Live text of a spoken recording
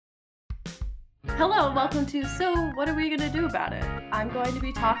Hello, and welcome to So What Are We Gonna Do About It? I'm going to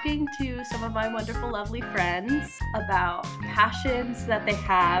be talking to some of my wonderful, lovely friends about passions that they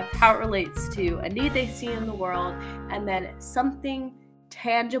have, how it relates to a need they see in the world, and then something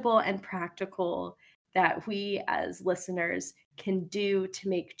tangible and practical that we as listeners can do to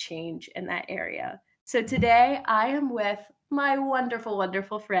make change in that area. So today I am with my wonderful,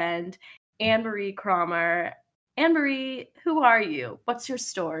 wonderful friend, Anne Marie Cromer. Anne Marie, who are you? What's your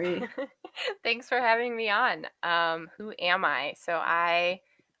story? Thanks for having me on. Who am I? So I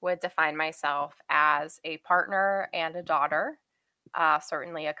would define myself as a partner and a daughter,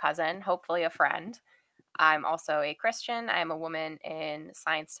 certainly a cousin, hopefully a friend. I'm also a Christian. I'm a woman in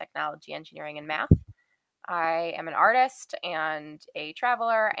science, technology, engineering, and math. I am an artist and a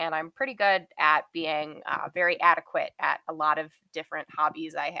traveler, and I'm pretty good at being very adequate at a lot of different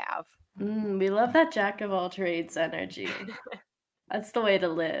hobbies I have. We love that jack of all trades energy. That's the way to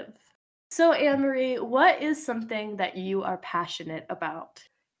live. So, Anne Marie, what is something that you are passionate about?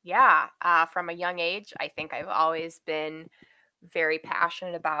 Yeah, from a young age, I think I've always been very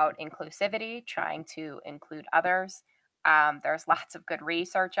passionate about inclusivity, trying to include others. There's lots of good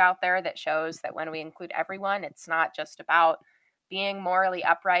research out there that shows that when we include everyone, it's not just about being morally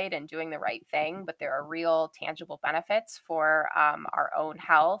upright and doing the right thing, but there are real tangible benefits for our own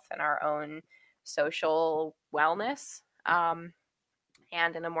health and our own social wellness.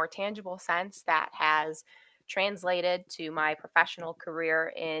 And in a more tangible sense, that has translated to my professional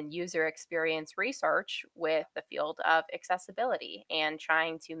career in user experience research with the field of accessibility and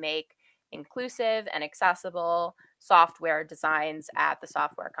trying to make inclusive and accessible software designs at the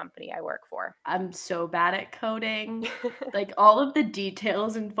software company I work for. I'm so bad at coding. Like all of the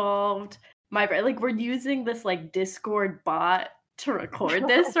details involved. We're using this like Discord bot to record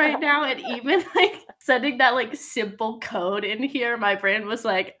this right now, and even like sending that like simple code in here, my brain was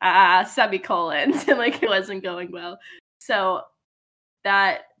like, semicolons, and like it wasn't going well. So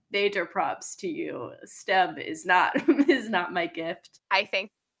that major props to you. STEM is not is not my gift. I think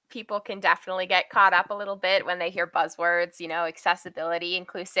people can definitely get caught up a little bit when they hear buzzwords, accessibility,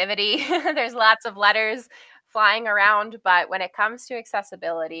 inclusivity. There's lots of letters flying around, but when it comes to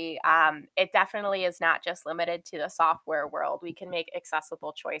accessibility, it definitely is not just limited to the software world. We can make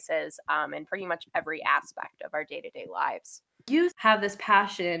accessible choices in pretty much every aspect of our day-to-day lives. You have this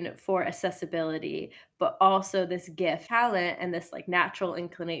passion for accessibility, but also this gift, talent, and this like natural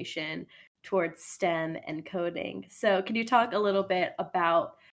inclination towards STEM and coding. So, can you talk a little bit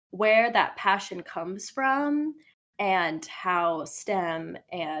about where that passion comes from and how STEM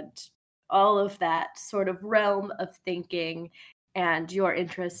and all of that sort of realm of thinking and your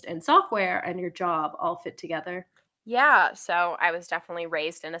interest in software and your job all fit together? Yeah, so I was definitely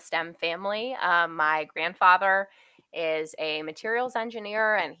raised in a STEM family. My grandfather is a materials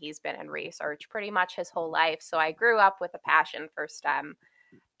engineer and he's been in research pretty much his whole life. So I grew up with a passion for STEM.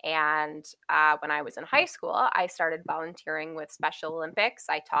 And when I was in high school, I started volunteering with Special Olympics.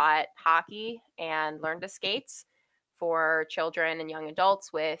 I taught hockey and learned to skates for children and young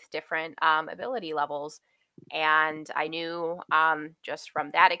adults with different ability levels. And I knew just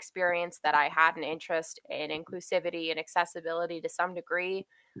from that experience that I had an interest in inclusivity and accessibility to some degree.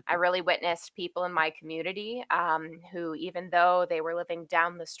 I really witnessed people in my community who, even though they were living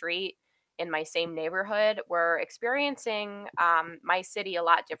down the street in my same neighborhood, were experiencing my city a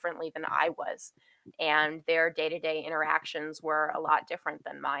lot differently than I was. And their day to day interactions were a lot different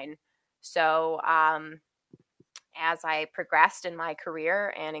than mine. So, as I progressed in my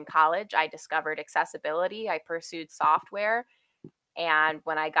career and in college, I discovered accessibility. I pursued software. And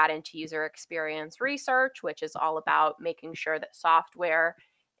when I got into user experience research, which is all about making sure that software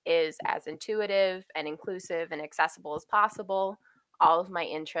is as intuitive and inclusive and accessible as possible, all of my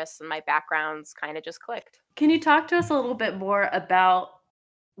interests and my backgrounds kind of just clicked. Can you talk to us a little bit more about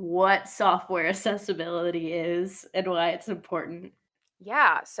what software accessibility is and why it's important?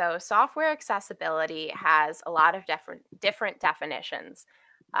 Yeah, so software accessibility has a lot of different definitions.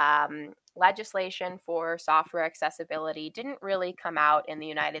 Legislation for software accessibility didn't really come out in the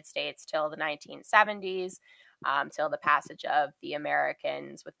United States till the 1970s, till the passage of the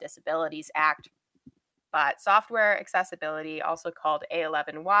Americans with Disabilities Act. But software accessibility, also called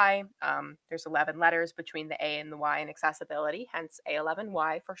A11Y, there's 11 letters between the A and the Y in accessibility, hence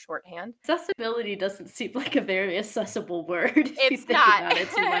A11Y for shorthand. Accessibility doesn't seem like a very accessible word if you It's think not. about it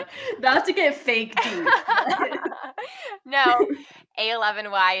too much. Not to get fake deep. No,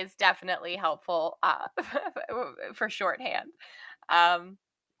 A11Y is definitely helpful for shorthand. Um,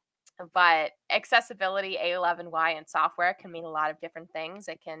 but accessibility, A11Y, and software can mean a lot of different things.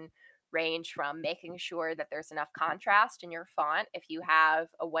 It can range from making sure that there's enough contrast in your font. If you have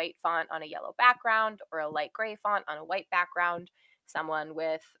a white font on a yellow background or a light gray font on a white background, someone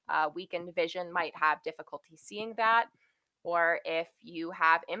with weakened vision might have difficulty seeing that. Or if you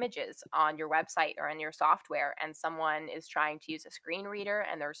have images on your website or in your software and someone is trying to use a screen reader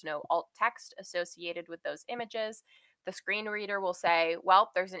and there's no alt text associated with those images, the screen reader will say, well,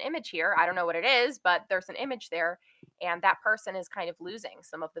 there's an image here. I don't know what it is, but there's an image there. And that person is kind of losing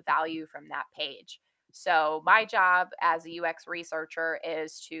some of the value from that page. So my job as a UX researcher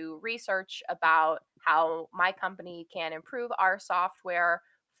is to research about how my company can improve our software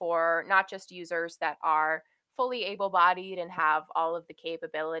for not just users that are fully able-bodied and have all of the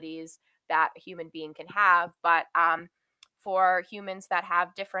capabilities that a human being can have, but for humans that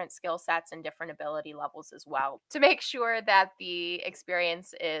have different skill sets and different ability levels as well, to make sure that the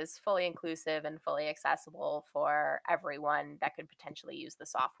experience is fully inclusive and fully accessible for everyone that could potentially use the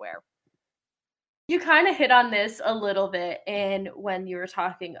software. You kind of hit on this a little bit in when you were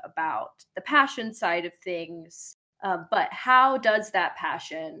talking about the passion side of things, but how does that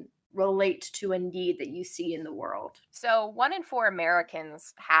passion relate to a need that you see in the world? So 1 in 4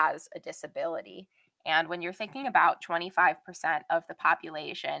 Americans has a disability. And when you're thinking about 25% of the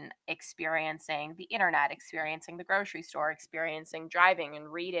population experiencing the internet, experiencing the grocery store, experiencing driving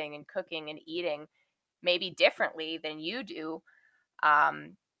and reading and cooking and eating maybe differently than you do,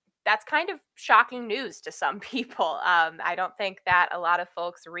 that's kind of shocking news to some people. I don't think that a lot of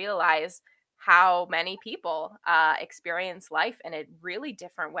folks realize how many people experience life in a really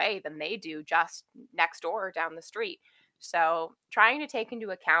different way than they do just next door or down the street. So, trying to take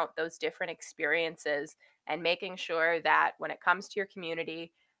into account those different experiences and making sure that when it comes to your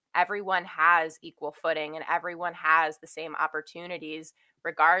community, everyone has equal footing and everyone has the same opportunities,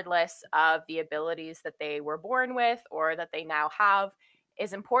 regardless of the abilities that they were born with or that they now have,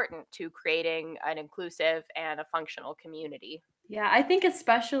 is important to creating an inclusive and a functional community. Yeah, I think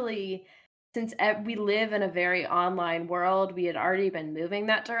especially since we live in a very online world, we had already been moving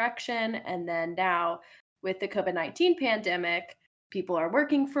that direction. And then now with the COVID-19 pandemic, people are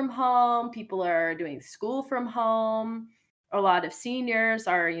working from home, people are doing school from home. A lot of seniors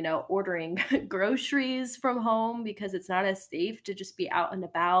are, ordering groceries from home because it's not as safe to just be out and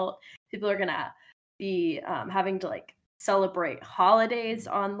about. People are going to be having to like celebrate holidays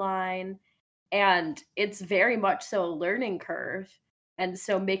online. And it's very much so a learning curve. And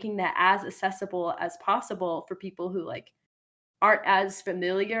so making that as accessible as possible for people who like aren't as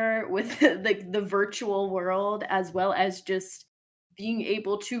familiar with the virtual world, as well as just being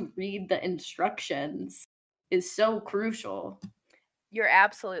able to read the instructions, is so crucial. You're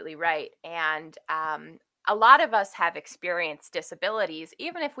absolutely right. And a lot of us have experienced disabilities,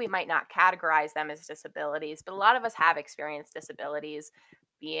 even if we might not categorize them as disabilities, but a lot of us have experienced disabilities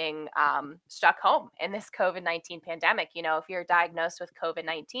being stuck home in this COVID-19 pandemic. If you're diagnosed with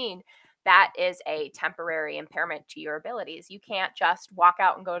COVID-19, that is a temporary impairment to your abilities. You can't just walk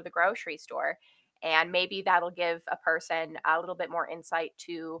out and go to the grocery store. And maybe that'll give a person a little bit more insight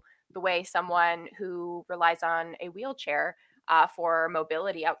to the way someone who relies on a wheelchair for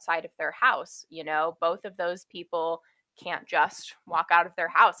mobility outside of their house. Both of those people can't just walk out of their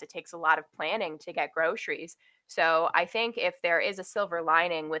house. It takes a lot of planning to get groceries. So I think if there is a silver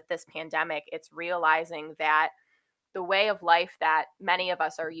lining with this pandemic, it's realizing that the way of life that many of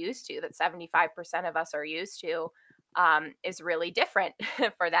us are used to, that 75% of us are used to, is really different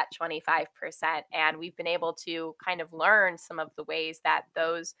for that 25%. And we've been able to kind of learn some of the ways that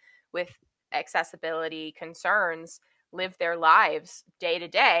those with accessibility concerns live their lives day to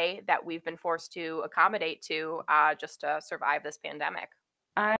day that we've been forced to accommodate to just to survive this pandemic.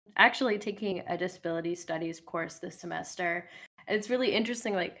 I'm actually taking a disability studies course this semester. It's really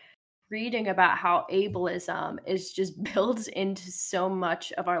interesting, like reading about how ableism is just built into so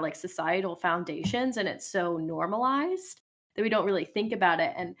much of our like societal foundations, and it's so normalized that we don't really think about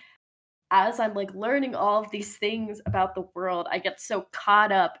it. And as I'm like learning all of these things about the world, I get so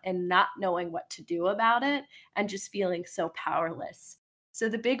caught up in not knowing what to do about it and just feeling so powerless. So,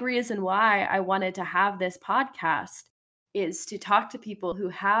 the big reason why I wanted to have this podcast is to talk to people who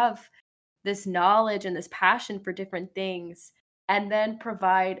have this knowledge and this passion for different things, and then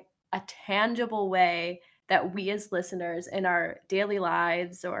provide a tangible way that we as listeners in our daily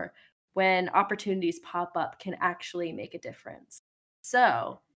lives or when opportunities pop up can actually make a difference.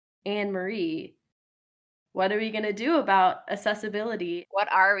 So, Anne Marie, what are we going to do about accessibility? What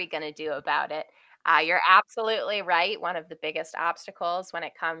are we going to do about it? You're absolutely right. One of the biggest obstacles when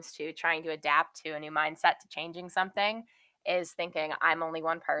it comes to trying to adapt to a new mindset to changing something is thinking, I'm only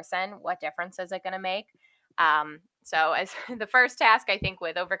one person. What difference is it going to make? So as the first task, I think,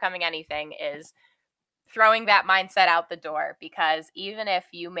 with overcoming anything is throwing that mindset out the door, because even if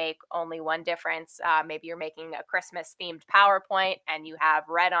you make only one difference, maybe you're making a Christmas themed PowerPoint and you have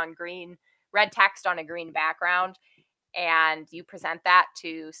red text on a green background, and you present that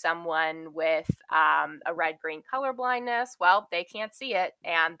to someone with a red-green color blindness, well, they can't see it,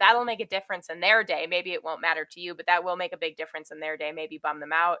 and that'll make a difference in their day. Maybe it won't matter to you, but that will make a big difference in their day, maybe bum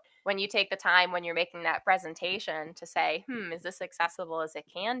them out. When you take the time when you're making that presentation to say, is this accessible as it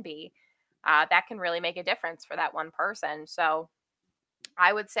can be? That can really make a difference for that one person. So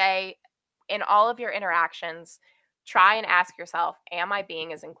I would say in all of your interactions, try and ask yourself, am I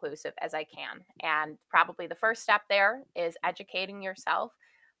being as inclusive as I can? And probably the first step there is educating yourself.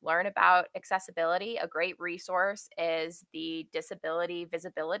 Learn about accessibility. A great resource is the Disability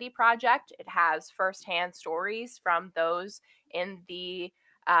Visibility Project. It has firsthand stories from those in the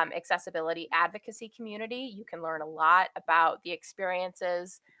accessibility advocacy community. You can learn a lot about the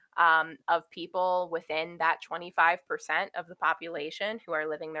experiences of people within that 25% of the population who are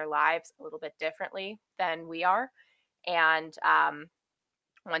living their lives a little bit differently than we are. And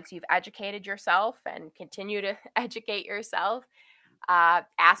once you've educated yourself and continue to educate yourself,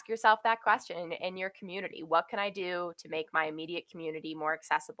 ask yourself that question in your community. What can I do to make my immediate community more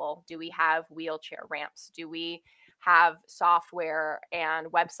accessible? Do we have wheelchair ramps? Do we have software and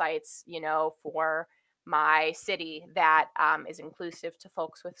websites, for my city that is inclusive to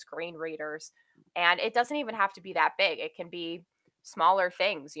folks with screen readers? And it doesn't even have to be that big. It can be smaller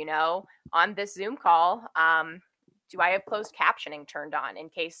things, on this Zoom call. Do I have closed captioning turned on in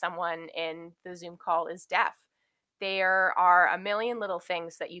case someone in the Zoom call is deaf? There are a million little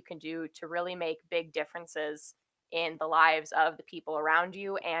things that you can do to really make big differences in the lives of the people around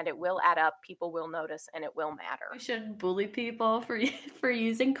you, and it will add up. People will notice, and it will matter. We shouldn't bully people for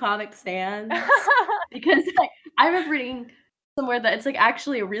using Comic Sans because I remember reading somewhere that it's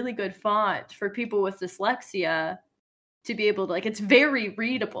actually a really good font for people with dyslexia to be able to it's very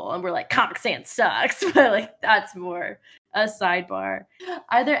readable, and we're Comic Sans sucks, but that's more a sidebar.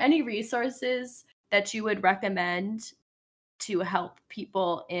 Are there any resources that you would recommend to help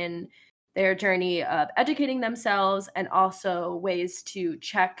people in their journey of educating themselves, and also ways to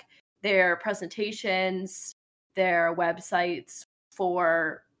check their presentations, their websites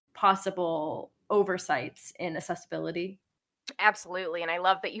for possible oversights in accessibility? Absolutely. And I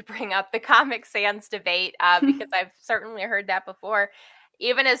love that you bring up the Comic Sans debate because I've certainly heard that before.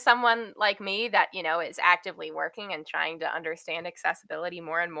 Even as someone like me that, is actively working and trying to understand accessibility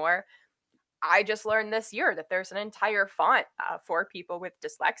more and more, I just learned this year that there's an entire font for people with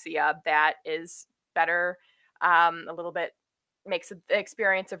dyslexia that is better, a little bit makes the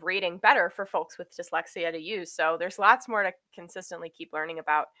experience of reading better for folks with dyslexia to use. So there's lots more to consistently keep learning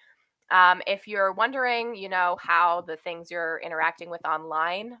about. If you're wondering, how the things you're interacting with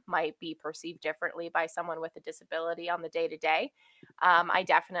online might be perceived differently by someone with a disability on the day-to-day, I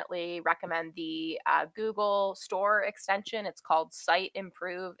definitely recommend the Google Store extension. It's called Site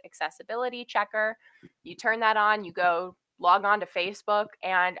Improve Accessibility Checker. You turn that on, you go log on to Facebook,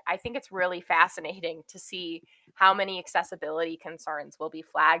 and I think it's really fascinating to see how many accessibility concerns will be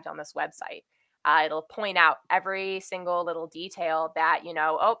flagged on this website. It'll point out every single little detail that,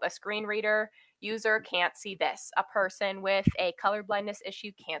 a screen reader user can't see this. A person with a color blindness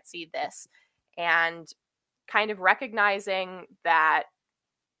issue can't see this. And kind of recognizing that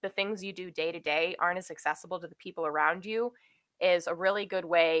the things you do day to day aren't as accessible to the people around you is a really good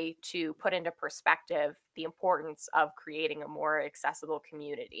way to put into perspective the importance of creating a more accessible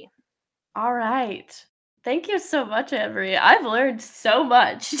community. All right. Thank you so much, Anne-Marie. I've learned so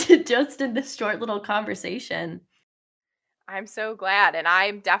much just in this short little conversation. I'm so glad. And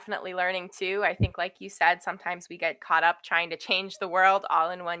I'm definitely learning too. I think, like you said, sometimes we get caught up trying to change the world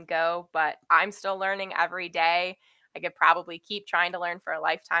all in one go, but I'm still learning every day. I could probably keep trying to learn for a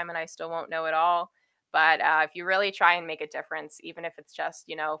lifetime and I still won't know it all. But if you really try and make a difference, even if it's just,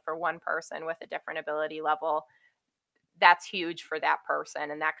 for one person with a different ability level, that's huge for that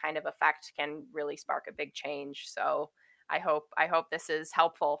person, and that kind of effect can really spark a big change. So I hope this is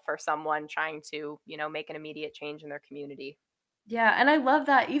helpful for someone trying to, make an immediate change in their community. Yeah, and I love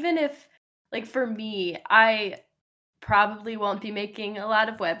that. Even if, for me, I probably won't be making a lot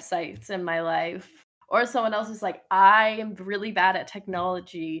of websites in my life, or someone else is I am really bad at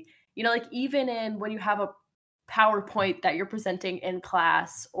technology. Even in when you have a PowerPoint that you're presenting in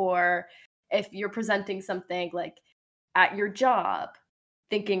class, or if you're presenting something at your job,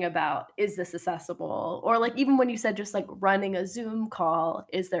 thinking about, is this accessible? Or even when you said just running a Zoom call,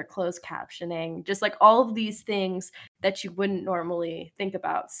 is there closed captioning? Just all of these things that you wouldn't normally think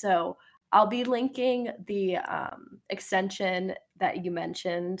about. So I'll be linking the extension that you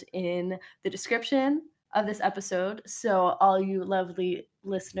mentioned in the description of this episode, so all you lovely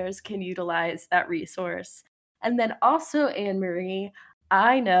listeners can utilize that resource. And then also, Anne Marie,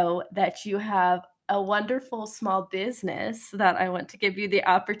 I know that you have a wonderful small business that I want to give you the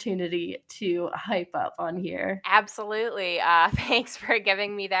opportunity to hype up on here. Absolutely. Thanks for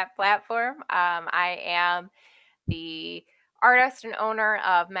giving me that platform. I am the artist and owner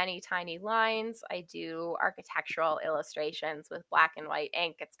of Many Tiny Lines. I do architectural illustrations with black and white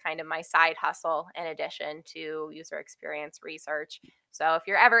ink. It's kind of my side hustle in addition to user experience research. So if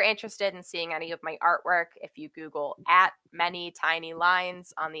you're ever interested in seeing any of my artwork, if you Google at Many Tiny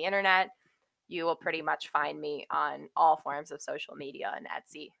Lines on the internet, you will pretty much find me on all forms of social media and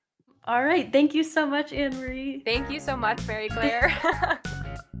Etsy. All right. Thank you so much, Anne Marie. Thank you so much, Mary Claire.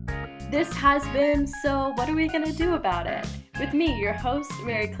 This has been So What Are We Gonna Do About It? With me, your host,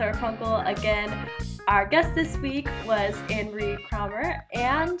 Mary Claire Kunkel. Again, our guest this week was Anne Marie Cromer,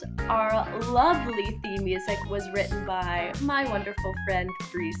 and our lovely theme music was written by my wonderful friend,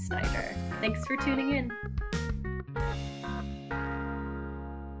 Bree Snyder. Thanks for tuning in.